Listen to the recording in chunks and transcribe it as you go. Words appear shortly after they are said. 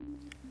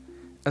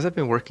As I've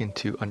been working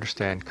to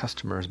understand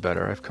customers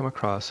better, I've come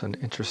across an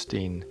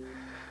interesting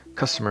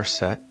customer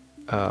set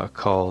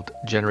called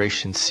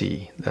Generation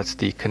C. That's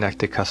the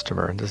connected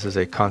customer. And this is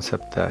a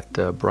concept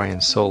that Brian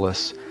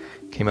Solis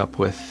came up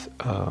with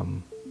a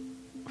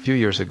few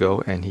years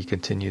ago, and he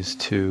continues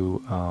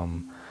to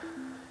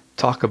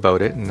talk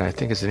about it. And I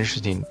think it's an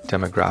interesting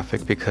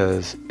demographic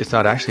because it's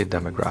not actually a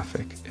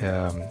demographic.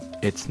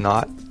 It's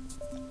not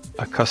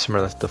a customer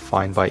that's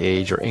defined by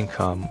age or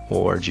income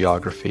or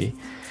geography.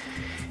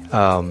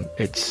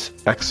 It's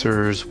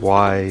Xers,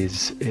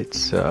 Ys,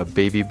 it's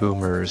baby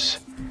boomers,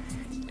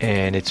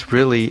 and it's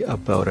really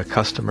about a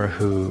customer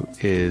who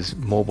is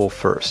mobile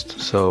first.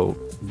 So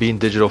being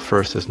digital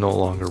first is no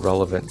longer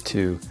relevant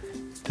to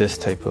this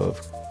type of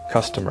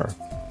customer.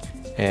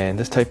 And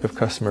this type of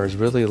customer is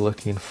really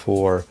looking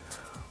for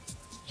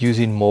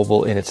using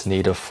mobile in its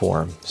native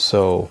form.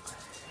 So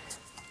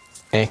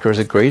Anchor is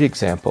a great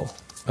example,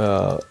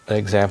 an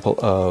example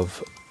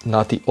of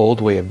not the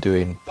old way of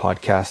doing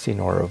podcasting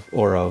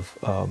or of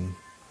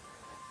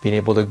being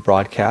able to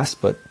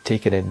broadcast, but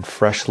taking a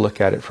fresh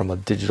look at it from a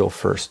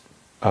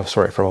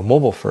from a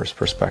mobile first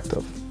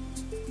perspective.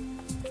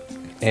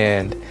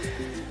 And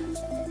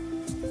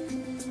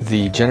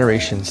the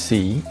Generation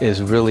C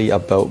is really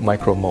about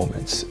micro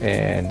moments.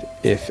 And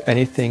if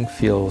anything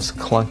feels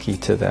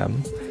clunky to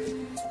them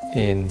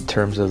in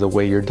terms of the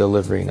way you're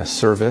delivering a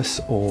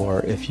service,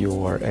 or if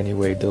you're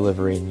anyway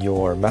delivering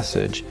your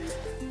message,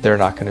 they're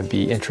not going to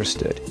be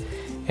interested.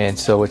 And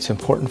so it's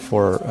important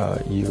for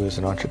you as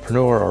an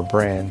entrepreneur or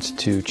brands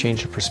to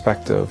change the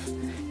perspective,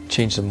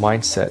 change the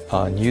mindset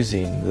on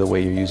using the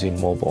way you're using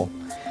mobile.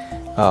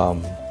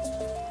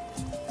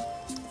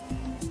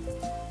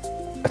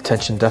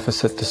 Attention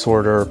deficit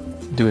disorder,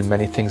 doing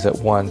many things at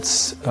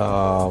once,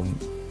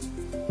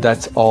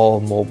 that's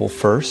all mobile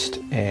first.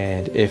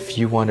 And if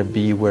you want to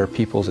be where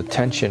people's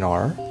attention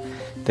are,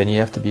 then you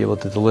have to be able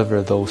to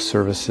deliver those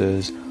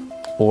services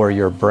or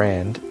your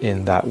brand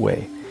in that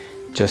way.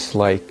 Just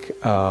like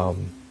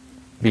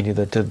being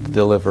able to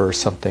deliver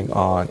something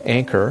on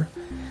Anchor,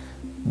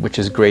 which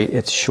is great.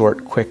 It's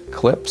short, quick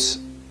clips,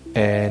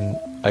 and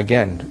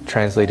again,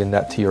 translating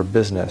that to your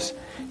business.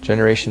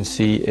 Generation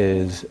C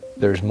is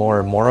there's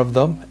more and more of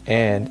them,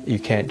 and you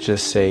can't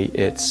just say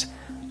it's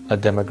a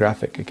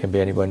demographic. It can be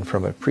anyone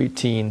from a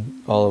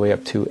preteen all the way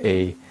up to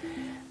a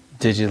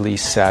digitally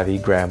savvy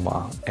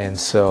grandma. And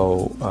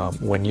so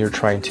when you're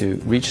trying to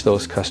reach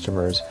those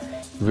customers,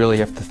 you really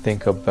have to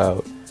think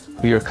about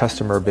who your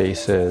customer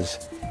base is,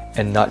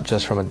 and not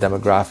just from a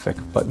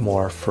demographic, but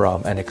more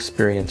from an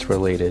experience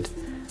related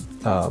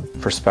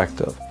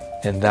perspective.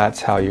 And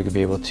that's how you're going to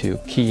be able to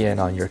key in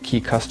on your key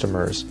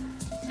customers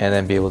and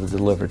then be able to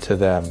deliver to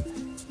them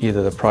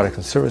either the product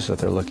and service that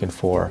they're looking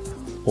for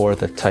or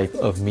the type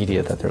of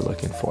media that they're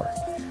looking for.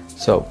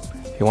 So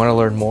if you want to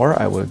learn more,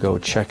 I would go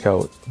check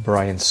out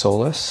Brian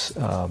Solis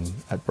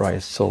at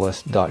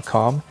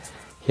briansolis.com.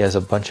 He has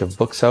a bunch of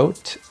books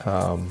out,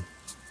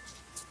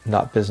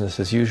 Not Business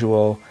as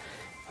Usual,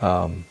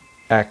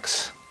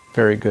 X,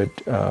 very good,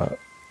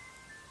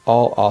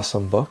 all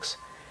awesome books.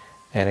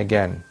 And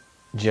again,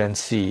 Gen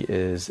C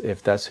is,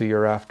 if that's who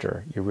you're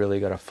after, you really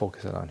got to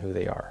focus on who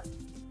they are.